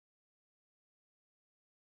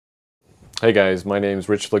Hey guys, my name is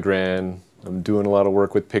Rich LeGrand. I'm doing a lot of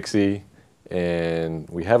work with Pixy, and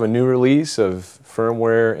we have a new release of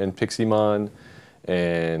firmware and Pixymon,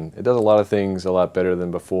 and it does a lot of things a lot better than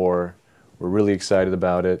before. We're really excited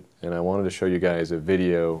about it, and I wanted to show you guys a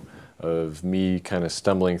video of me kind of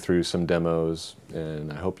stumbling through some demos,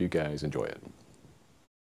 and I hope you guys enjoy it.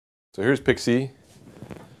 So here's Pixy.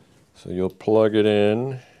 So you'll plug it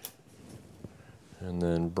in and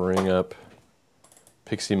then bring up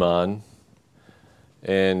Pixymon.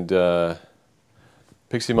 And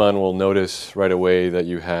Pixymon will notice right away that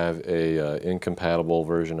you have a incompatible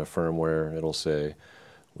version of firmware. It'll say,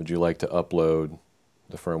 would you like to upload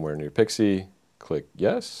the firmware into your Pixy? Click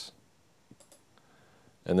yes.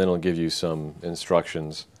 And then it'll give you some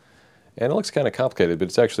instructions. And it looks kind of complicated, but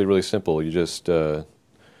it's actually really simple. You just go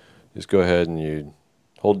ahead and you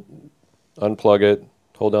unplug it,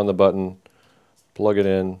 hold down the button, plug it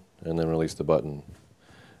in, and then release the button.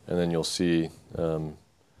 And then you'll see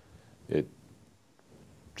it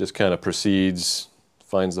just kind of proceeds,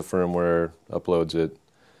 finds the firmware, uploads it,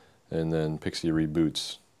 and then Pixy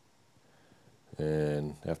reboots.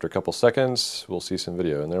 And after a couple seconds, we'll see some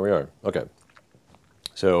video, and there we are. Okay,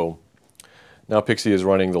 so now Pixy is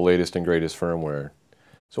running the latest and greatest firmware.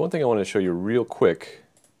 So one thing I want to show you real quick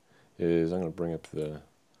is I'm going to bring up the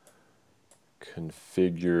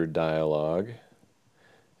configure dialog,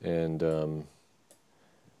 and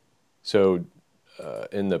so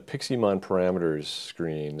in the Pixymon parameters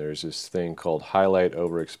screen, there's this thing called highlight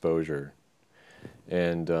overexposure,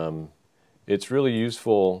 and it's really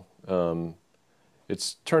useful.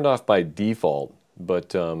 It's turned off by default,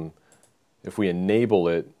 but if we enable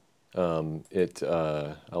it, it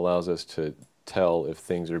allows us to tell if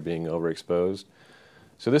things are being overexposed.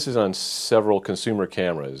 So this is on several consumer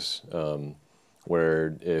cameras,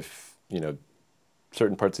 where if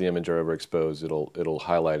certain parts of the image are overexposed, it'll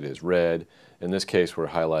highlight it as red. In this case, we're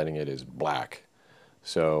highlighting it as black.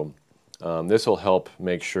 So this will help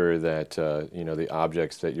make sure that the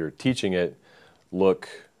objects that you're teaching it look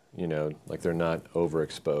like they're not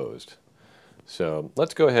overexposed. So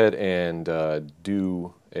let's go ahead and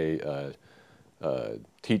do a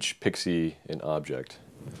teach Pixy an object.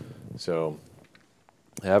 So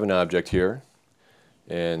I have an object here,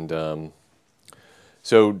 and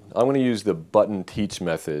so I'm going to use the button teach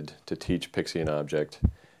method to teach Pixy an object,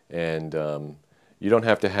 and you don't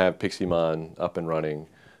have to have Pixymon up and running,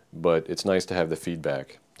 but it's nice to have the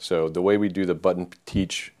feedback. So the way we do the button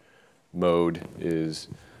teach mode is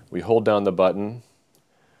we hold down the button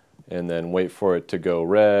and then wait for it to go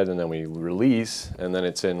red, and then we release, and then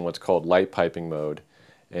it's in what's called light piping mode.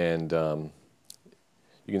 And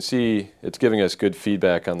you can see it's giving us good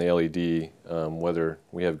feedback on the LED, whether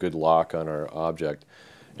we have good lock on our object.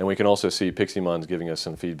 And we can also see Pixymon's giving us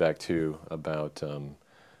some feedback too about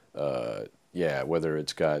whether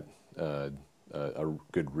it's got a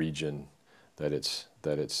good region that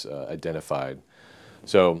it's identified.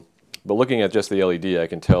 So, but looking at just the LED, I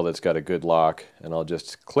can tell that it's got a good lock, and I'll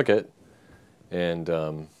just click it, and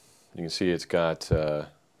you can see it's got a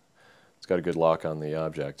good lock on the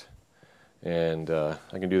object. And I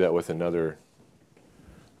can do that with another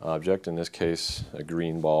object, in this case a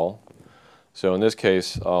green ball. So in this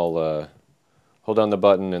case I'll hold down the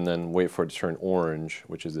button and then wait for it to turn orange,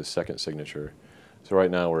 which is the second signature. So right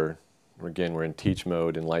now we're in teach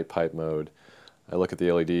mode, in light pipe mode. I look at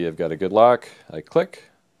the LED, I've got a good lock, I click,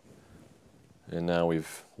 and now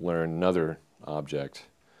we've learned another object.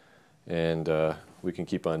 And we can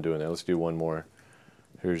keep on doing that. Let's do one more.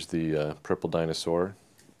 Here's the purple dinosaur.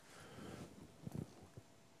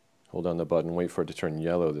 Hold down the button, wait for it to turn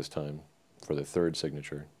yellow this time for the third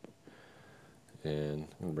signature. And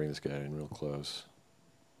I'm going to bring this guy in real close.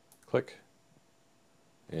 Click.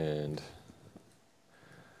 And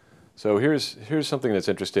so here's something that's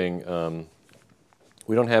interesting.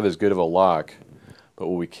 We don't have as good of a lock, but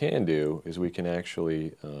what we can do is we can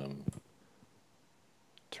actually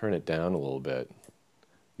turn it down a little bit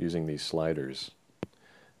using these sliders.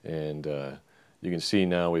 And you can see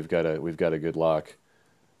now we've got a good lock.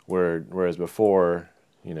 Whereas before,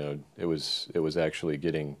 it was actually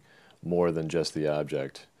getting more than just the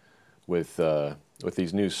object. With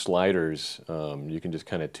these new sliders, you can just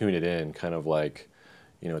kind of tune it in, kind of like,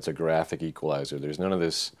 it's a graphic equalizer. There's none of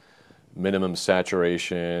this minimum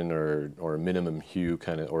saturation or minimum hue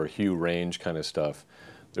or hue range kind of stuff.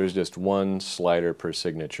 There's just one slider per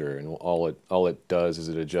signature, and all it does is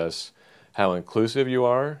it adjusts how inclusive you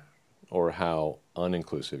are or how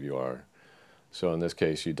uninclusive you are. So in this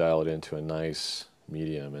case, you dial it into a nice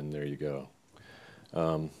medium, and there you go.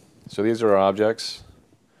 So these are our objects,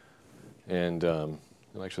 and it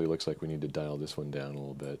actually looks like we need to dial this one down a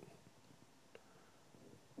little bit.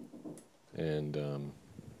 and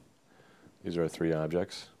these are our 3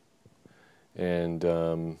 objects. And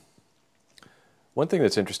one thing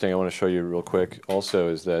that's interesting I want to show you real quick also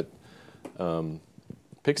is that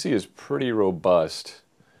Pixy is pretty robust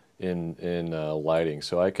in lighting.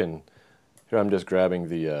 So I can, here I'm just grabbing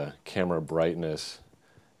the camera brightness,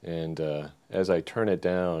 and as I turn it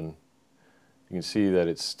down, you can see that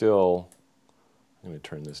it's still, I'm going to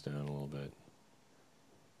turn this down a little bit,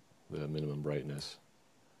 the minimum brightness.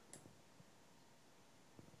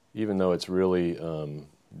 Even though it's really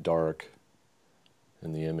dark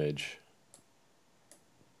in the image,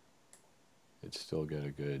 it's still got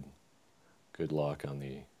a good lock on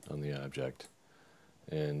the object.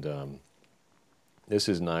 And this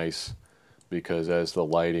is nice because as the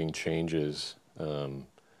lighting changes,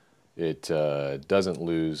 it doesn't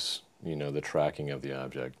lose, you know, the tracking of the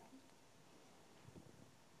object.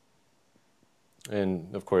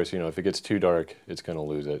 And of course, you know, if it gets too dark, it's going to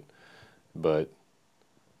lose it. But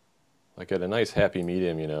like at a nice happy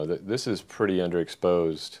medium, you know, this is pretty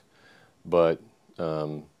underexposed, but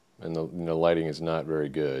and the, you know, lighting is not very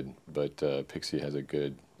good. But Pixy has a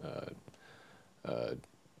good,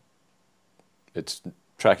 it's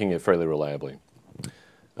tracking it fairly reliably.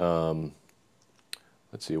 Let's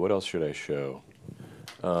see, what else should I show?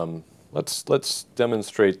 Let's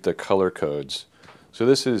demonstrate the color codes. So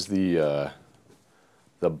this is the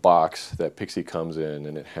box that Pixy comes in,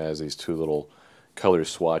 and it has these 2 little color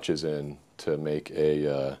swatches in to make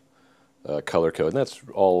a color code. And that's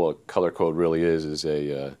all a color code really is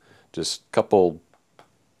a just couple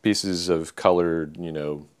pieces of color, you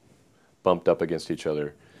know, bumped up against each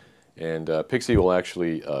other. And Pixy will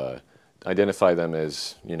actually identify them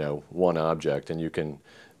as, you know, one object, and you can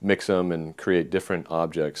mix them and create different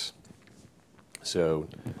objects. So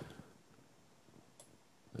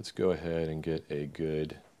let's go ahead and get a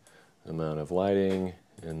good amount of lighting,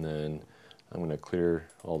 and then I'm going to clear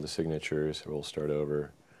all the signatures. We'll start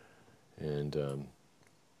over, and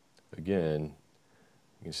again,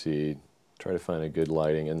 you can see, try to find a good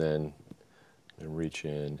lighting, and then reach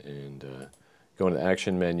in and go into the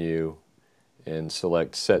Action menu and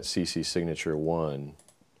select Set CC Signature 1,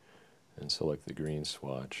 and select the green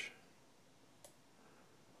swatch,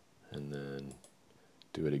 and then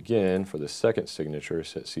do it again for the second signature,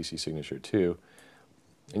 Set CC Signature 2,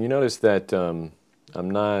 and you notice that I'm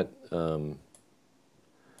not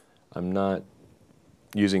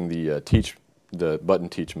using the button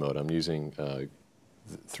teach mode. I'm using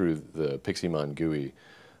through the Pixymon GUI.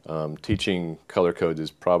 Teaching color codes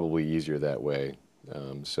is probably easier that way.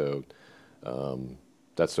 So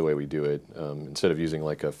that's the way we do it. Instead of using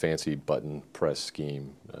like a fancy button press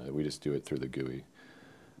scheme, we just do it through the GUI.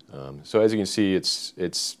 So as you can see,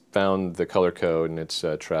 it's found the color code and it's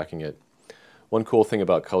tracking it. One cool thing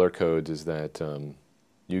about color codes is that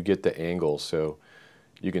you get the angle. So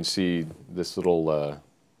you can see this little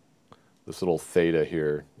theta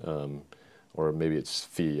here, or maybe it's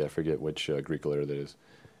phi. I forget which Greek letter that is.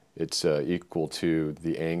 It's equal to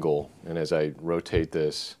the angle, and as I rotate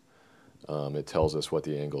this, it tells us what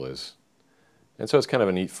the angle is. And so it's kind of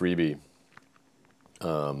a neat freebie.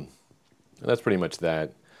 And that's pretty much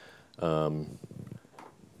that.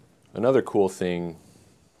 Another cool thing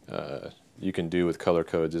you can do with color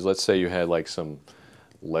codes is, let's say you had like some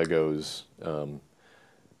Legos.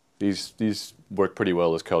 These work pretty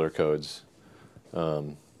well as color codes.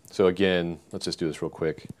 So again, let's just do this real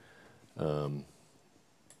quick.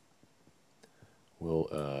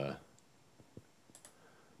 We'll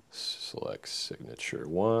select Signature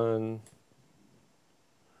 1,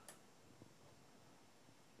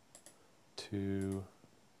 2,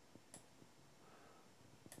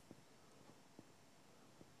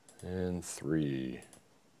 and 3.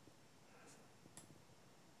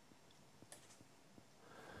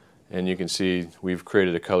 And you can see we've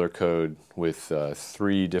created a color code with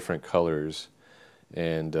 3 different colors.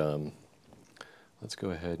 And let's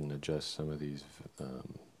go ahead and adjust some of these,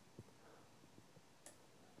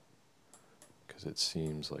 because it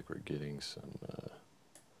seems like we're getting some,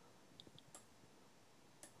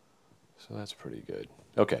 so that's pretty good.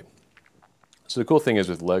 Okay, so the cool thing is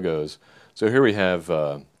with Legos, so here we have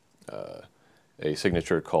a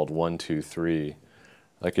signature called 1, 2, 3.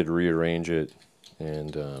 I could rearrange it,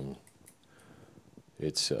 and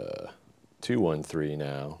it's 2, 1, 3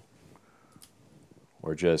 now,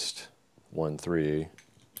 or just 1, 3,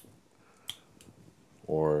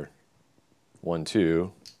 or 1,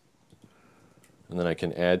 2, and then I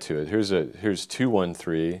can add to it. Here's 2, 1,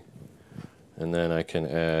 3, and then I can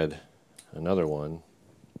add another one,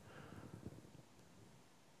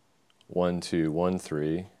 1, 2, 1,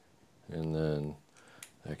 3, and then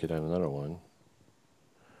I could add another one,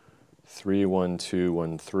 3, 1, 2,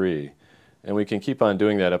 1, 3. And we can keep on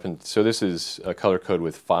doing that up, and so this is a color code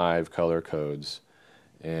with 5 color codes.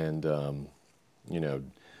 And you know,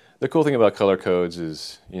 the cool thing about color codes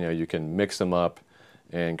is, you know, you can mix them up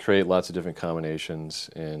and create lots of different combinations,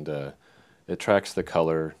 and it tracks the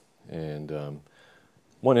color. And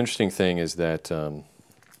one interesting thing is that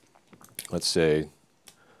let's say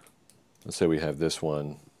we have this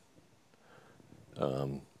one,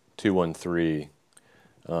 213.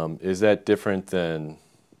 Is that different than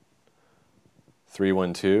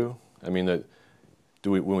 312? I mean,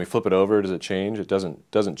 when we flip it over, does it change? It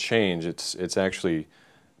doesn't change. It's actually,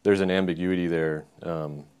 there's an ambiguity there,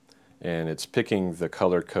 and it's picking the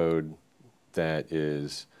color code that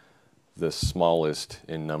is the smallest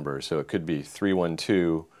in number. So it could be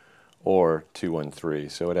 312 or 213.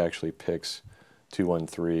 So it actually picks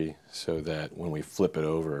 213 so that when we flip it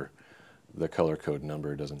over, the color code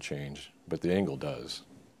number doesn't change, but the angle does.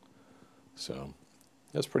 So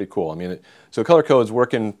that's pretty cool. I mean, so color code's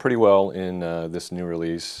working pretty well in this new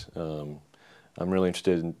release. I'm really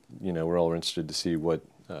interested in, you know, we're all interested to see what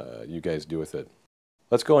you guys do with it.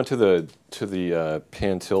 Let's go into the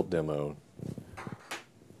pan tilt demo.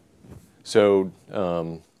 So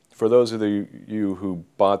for those of you who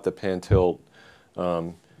bought the pan tilt,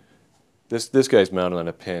 this guy's mounted on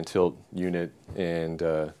a pan tilt unit, and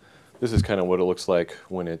this is kind of what it looks like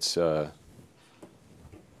when it's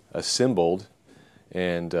assembled.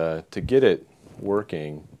 And to get it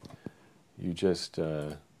working, you just,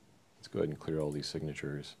 let's go ahead and clear all these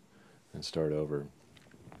signatures and start over.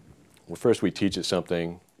 Well, first we teach it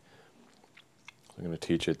something. I'm going to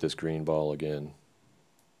teach it this green ball again.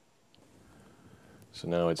 So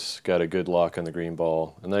now it's got a good lock on the green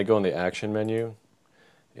ball. And then I go in the action menu,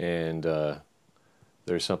 and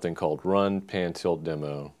there's something called Run Pan Tilt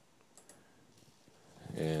Demo.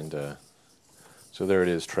 And so there it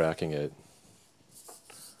is, tracking it.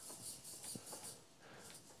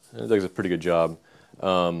 It does a pretty good job.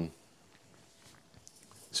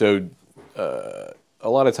 So a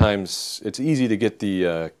lot of times it's easy to get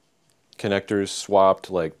the connectors swapped,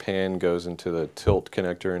 like pan goes into the tilt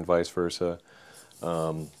connector and vice versa.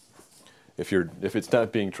 If it's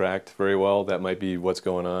not being tracked very well, that might be what's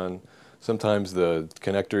going on. Sometimes the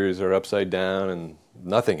connectors are upside down and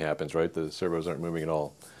nothing happens, right? The servos aren't moving at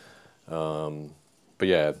all. But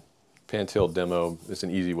yeah, pan tilt demo is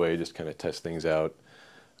an easy way to just kind of test things out.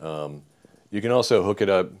 You can also hook it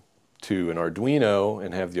up to an Arduino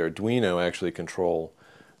and have the Arduino actually control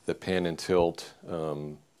the pan and tilt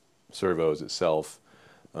servos itself.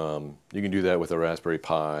 You can do that with a Raspberry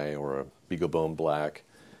Pi or a BeagleBone Black,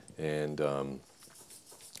 and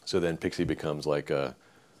so then Pixy becomes like a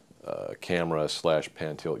camera /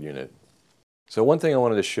 pan tilt unit. So one thing I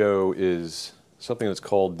wanted to show is something that's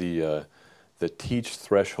called the teach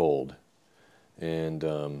threshold, and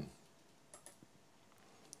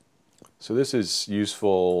so this is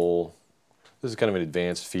useful. This is kind of an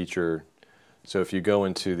advanced feature. So if you go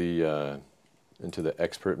into the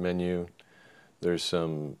expert menu, there's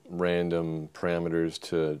some random parameters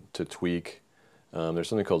to tweak. There's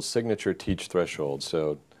something called signature teach threshold.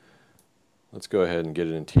 So let's go ahead and get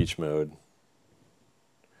it in teach mode.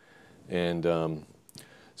 And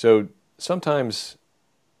so sometimes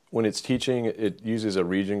when it's teaching, it uses a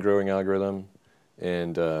region growing algorithm,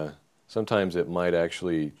 and sometimes it might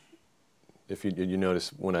actually, if you notice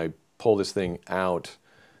when I pull this thing out,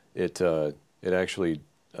 it actually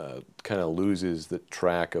kind of loses the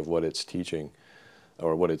track of what it's teaching,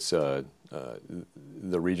 or what it's the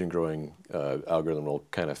region growing algorithm will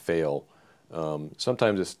kind of fail.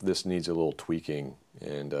 Sometimes this needs a little tweaking,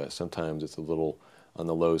 and sometimes it's a little on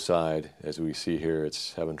the low side. As we see here,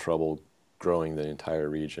 it's having trouble growing the entire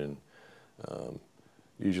region.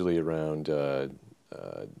 Usually around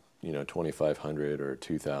 2,500 or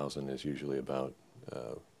 2,000 is usually about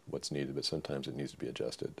what's needed, but sometimes it needs to be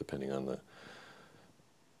adjusted depending on the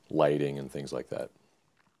lighting and things like that.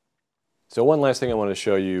 So one last thing I want to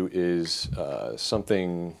show you is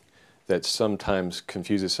something that sometimes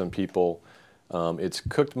confuses some people. It's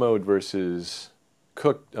cooked mode versus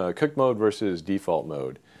default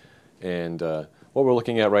mode, and what we're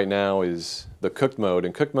looking at right now is the cooked mode,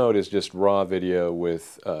 and cooked mode is just raw video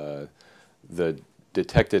with the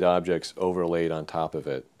detected objects overlaid on top of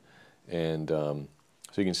it, and so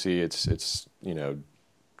you can see it's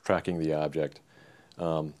tracking the object.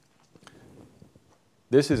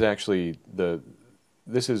 This is actually the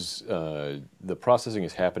processing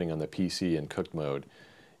is happening on the PC in cooked mode.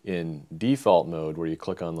 In default mode, where you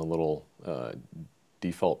click on the little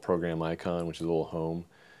default program icon, which is a little home,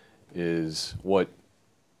 is what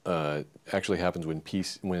actually happens when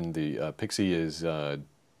the Pixy is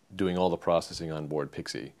doing all the processing on board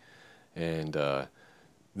Pixy. And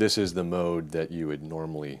this is the mode that you would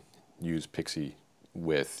normally use Pixy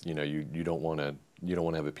with. You know, you don't want to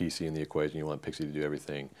have a PC in the equation. You want Pixy to do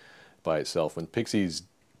everything by itself. When Pixy's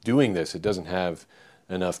doing this, it doesn't have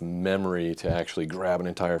enough memory to actually grab an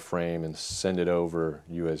entire frame and send it over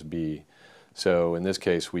USB. So in this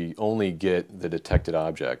case, we only get the detected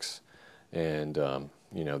objects and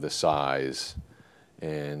you know, the size.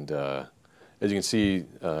 And as you can see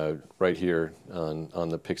right here on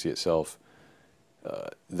the Pixy itself,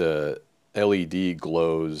 the LED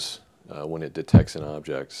glows when it detects an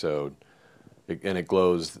object. So and it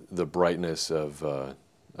glows the brightness of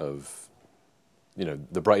you know,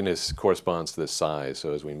 the brightness corresponds to the size,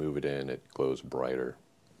 so as we move it in, it glows brighter.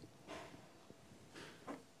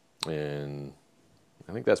 And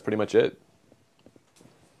I think that's pretty much it.